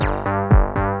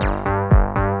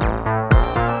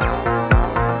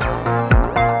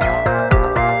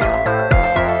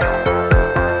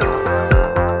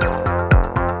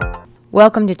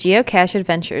Welcome to Geocache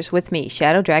Adventures with me,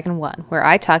 Shadow Dragon 1, where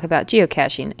I talk about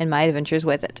geocaching and my adventures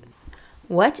with it.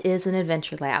 What is an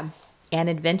adventure lab? An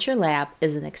adventure lab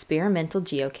is an experimental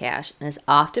geocache and is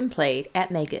often played at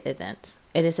mega events.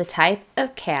 It is a type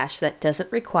of cache that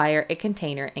doesn't require a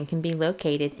container and can be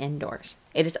located indoors.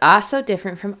 It is also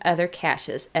different from other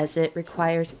caches as it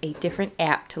requires a different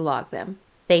app to log them.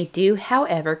 They do,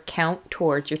 however, count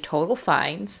towards your total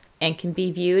finds and can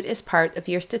be viewed as part of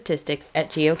your statistics at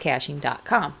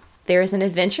geocaching.com. There is an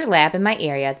adventure lab in my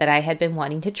area that I had been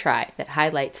wanting to try that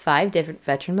highlights 5 different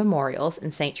veteran memorials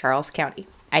in St. Charles County.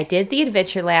 I did the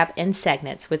adventure lab in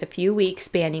segments with a few weeks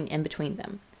spanning in between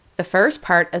them. The first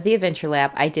part of the adventure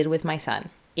lab I did with my son.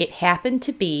 It happened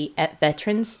to be at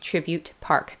Veterans Tribute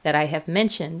Park that I have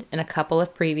mentioned in a couple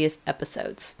of previous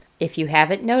episodes. If you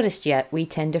haven't noticed yet, we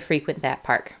tend to frequent that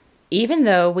park. Even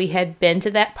though we had been to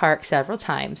that park several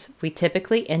times, we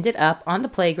typically ended up on the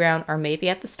playground or maybe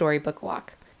at the storybook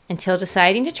walk. Until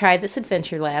deciding to try this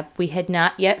adventure lab, we had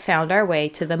not yet found our way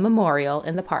to the memorial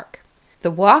in the park.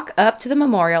 The walk up to the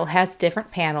memorial has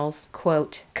different panels,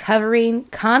 quote, covering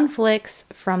conflicts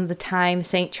from the time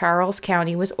St. Charles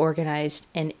County was organized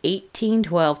in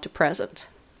 1812 to present.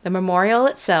 The memorial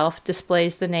itself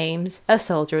displays the names of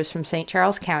soldiers from St.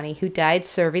 Charles County who died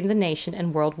serving the nation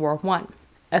in World War I.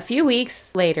 A few weeks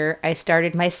later, I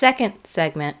started my second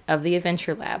segment of the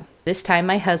Adventure Lab. This time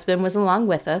my husband was along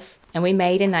with us, and we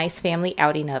made a nice family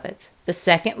outing of it. The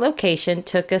second location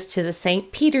took us to the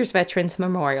St. Peter's Veterans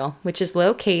Memorial, which is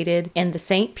located in the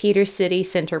St. Peter City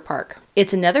Center Park.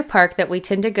 It's another park that we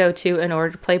tend to go to in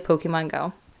order to play Pokemon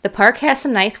Go. The park has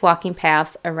some nice walking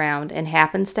paths around and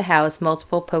happens to house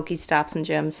multiple Pokestops and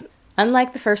gyms.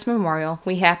 Unlike the first memorial,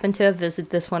 we happen to have visited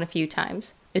this one a few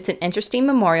times. It's an interesting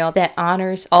memorial that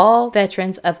honors all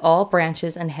veterans of all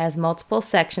branches and has multiple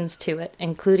sections to it,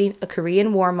 including a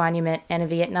Korean War monument and a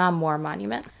Vietnam War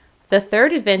monument. The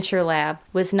third adventure lab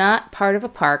was not part of a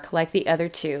park like the other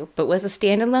two, but was a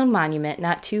standalone monument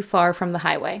not too far from the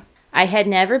highway. I had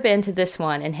never been to this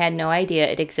one and had no idea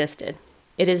it existed.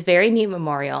 It is a very neat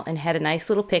memorial and had a nice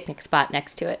little picnic spot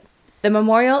next to it. The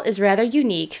memorial is rather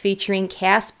unique, featuring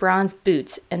cast bronze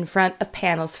boots in front of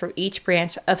panels for each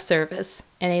branch of service,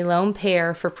 and a lone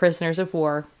pair for prisoners of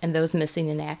war and those missing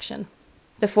in action.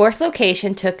 The fourth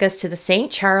location took us to the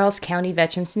St. Charles County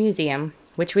Veterans Museum,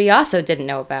 which we also didn't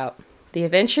know about. The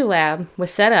Adventure Lab was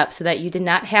set up so that you did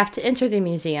not have to enter the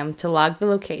museum to log the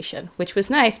location, which was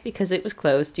nice because it was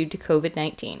closed due to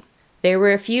COVID-19. There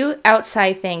were a few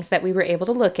outside things that we were able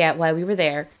to look at while we were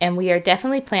there, and we are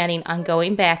definitely planning on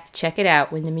going back to check it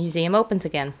out when the museum opens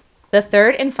again. The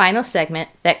third and final segment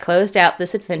that closed out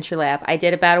this adventure lab I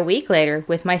did about a week later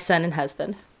with my son and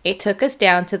husband. It took us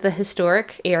down to the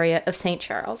historic area of St.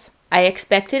 Charles. I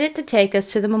expected it to take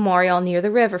us to the memorial near the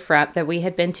riverfront that we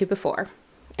had been to before.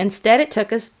 Instead, it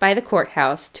took us by the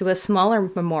courthouse to a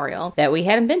smaller memorial that we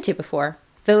hadn't been to before.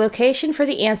 The location for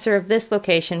the answer of this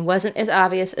location wasn't as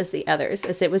obvious as the others,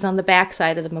 as it was on the back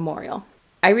side of the memorial.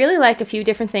 I really like a few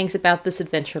different things about this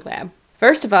adventure lab.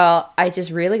 First of all, I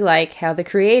just really like how the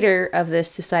creator of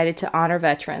this decided to honor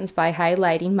veterans by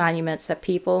highlighting monuments that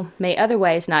people may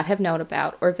otherwise not have known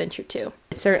about or ventured to.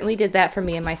 It certainly did that for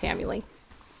me and my family.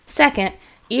 Second,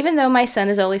 even though my son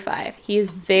is only 5, he is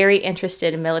very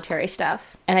interested in military stuff.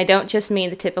 And I don't just mean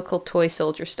the typical toy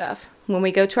soldier stuff. When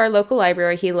we go to our local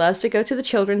library, he loves to go to the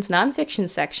children's nonfiction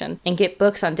section and get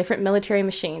books on different military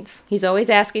machines. He's always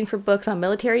asking for books on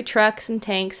military trucks and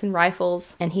tanks and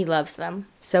rifles, and he loves them.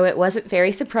 So it wasn't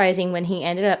very surprising when he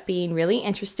ended up being really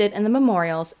interested in the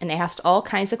memorials and asked all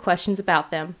kinds of questions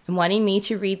about them and wanting me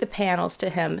to read the panels to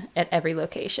him at every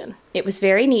location. It was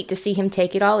very neat to see him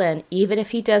take it all in, even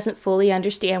if he doesn't fully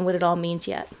understand what it all means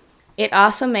yet. It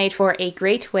also made for a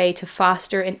great way to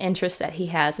foster an interest that he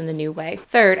has in the new way.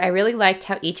 Third, I really liked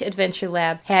how each adventure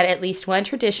lab had at least one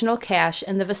traditional cache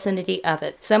in the vicinity of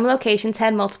it. Some locations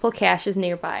had multiple caches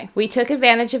nearby. We took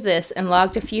advantage of this and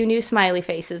logged a few new smiley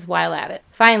faces while at it.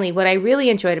 Finally, what I really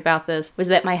enjoyed about this was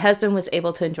that my husband was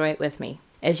able to enjoy it with me.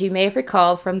 As you may have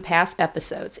recalled from past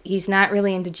episodes, he's not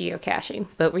really into geocaching,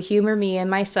 but would humor me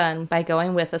and my son by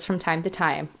going with us from time to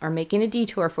time or making a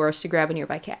detour for us to grab a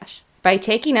nearby cache. By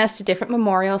taking us to different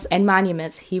memorials and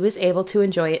monuments, he was able to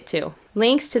enjoy it too.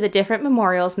 Links to the different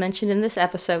memorials mentioned in this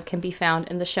episode can be found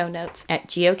in the show notes at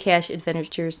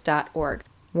geocacheadventures.org.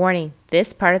 Warning,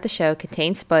 this part of the show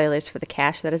contains spoilers for the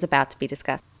cache that is about to be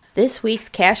discussed. This week's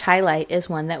cache highlight is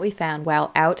one that we found while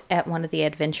out at one of the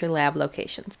Adventure Lab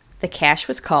locations. The cache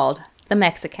was called The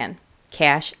Mexican,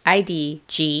 cache ID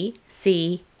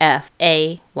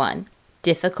GCFA1.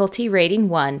 Difficulty rating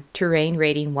 1, terrain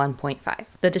rating 1.5.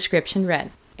 The description read,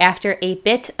 After a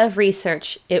bit of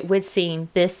research, it would seem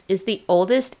this is the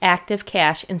oldest active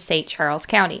cache in St. Charles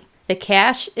County. The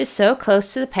cache is so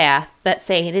close to the path that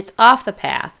saying it's off the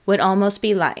path would almost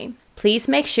be lying. Please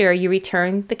make sure you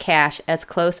return the cache as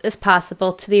close as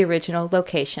possible to the original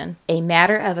location. A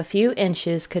matter of a few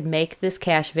inches could make this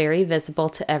cache very visible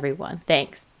to everyone.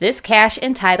 Thanks. This cache,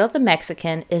 entitled The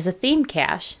Mexican, is a theme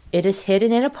cache. It is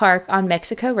hidden in a park on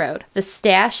Mexico Road. The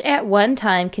stash at one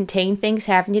time contained things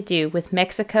having to do with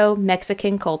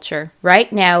Mexican culture.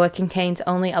 Right now it contains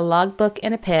only a logbook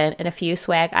and a pen and a few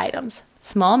swag items.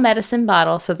 Small medicine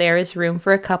bottle, so there is room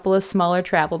for a couple of smaller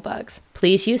travel bugs.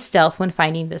 Please use stealth when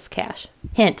finding this cache.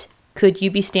 Hint: could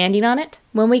you be standing on it?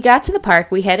 When we got to the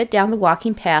park, we headed down the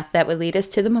walking path that would lead us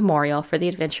to the memorial for the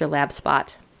Adventure Lab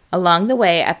spot. Along the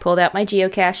way, I pulled out my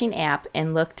geocaching app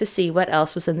and looked to see what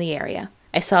else was in the area.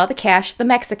 I saw the cache, The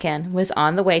Mexican, was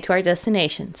on the way to our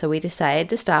destination, so we decided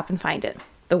to stop and find it.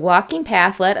 The walking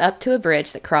path led up to a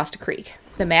bridge that crossed a creek.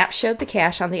 The map showed the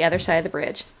cache on the other side of the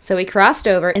bridge, so we crossed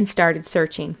over and started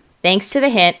searching. Thanks to the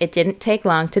hint, it didn't take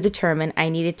long to determine I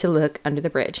needed to look under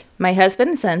the bridge. My husband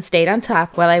and son stayed on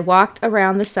top while I walked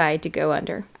around the side to go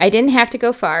under. I didn't have to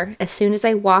go far. As soon as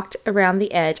I walked around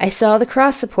the edge, I saw the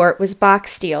cross support was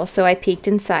box steel, so I peeked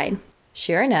inside.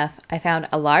 Sure enough, I found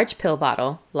a large pill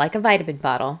bottle, like a vitamin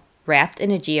bottle, wrapped in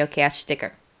a geocache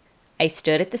sticker. I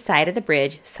stood at the side of the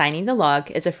bridge, signing the log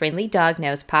as a friendly dog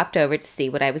nose popped over to see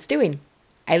what I was doing.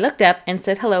 I looked up and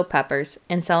said hello, puppers,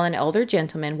 and saw an older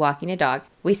gentleman walking a dog.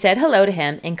 We said hello to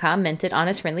him and commented on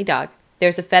his friendly dog.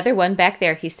 There's a feather one back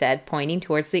there, he said, pointing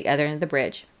towards the other end of the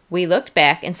bridge. We looked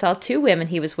back and saw 2 women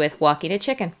he was with walking a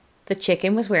chicken. The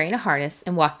chicken was wearing a harness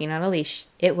and walking on a leash.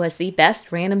 It was the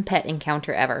best random pet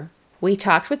encounter ever. We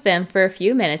talked with them for a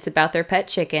few minutes about their pet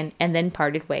chicken and then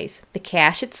parted ways. The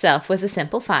cache itself was a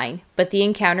simple find, but the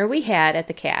encounter we had at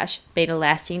the cache made a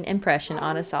lasting impression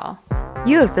on us all.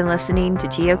 You have been listening to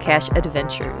Geocache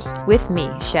Adventures with me,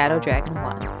 Shadow Dragon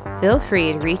 1. Feel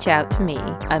free to reach out to me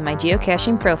on my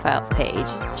geocaching profile page,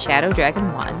 Shadow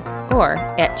Dragon 1, or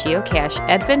at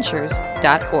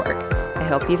geocacheadventures.org. I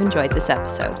hope you've enjoyed this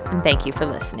episode, and thank you for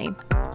listening.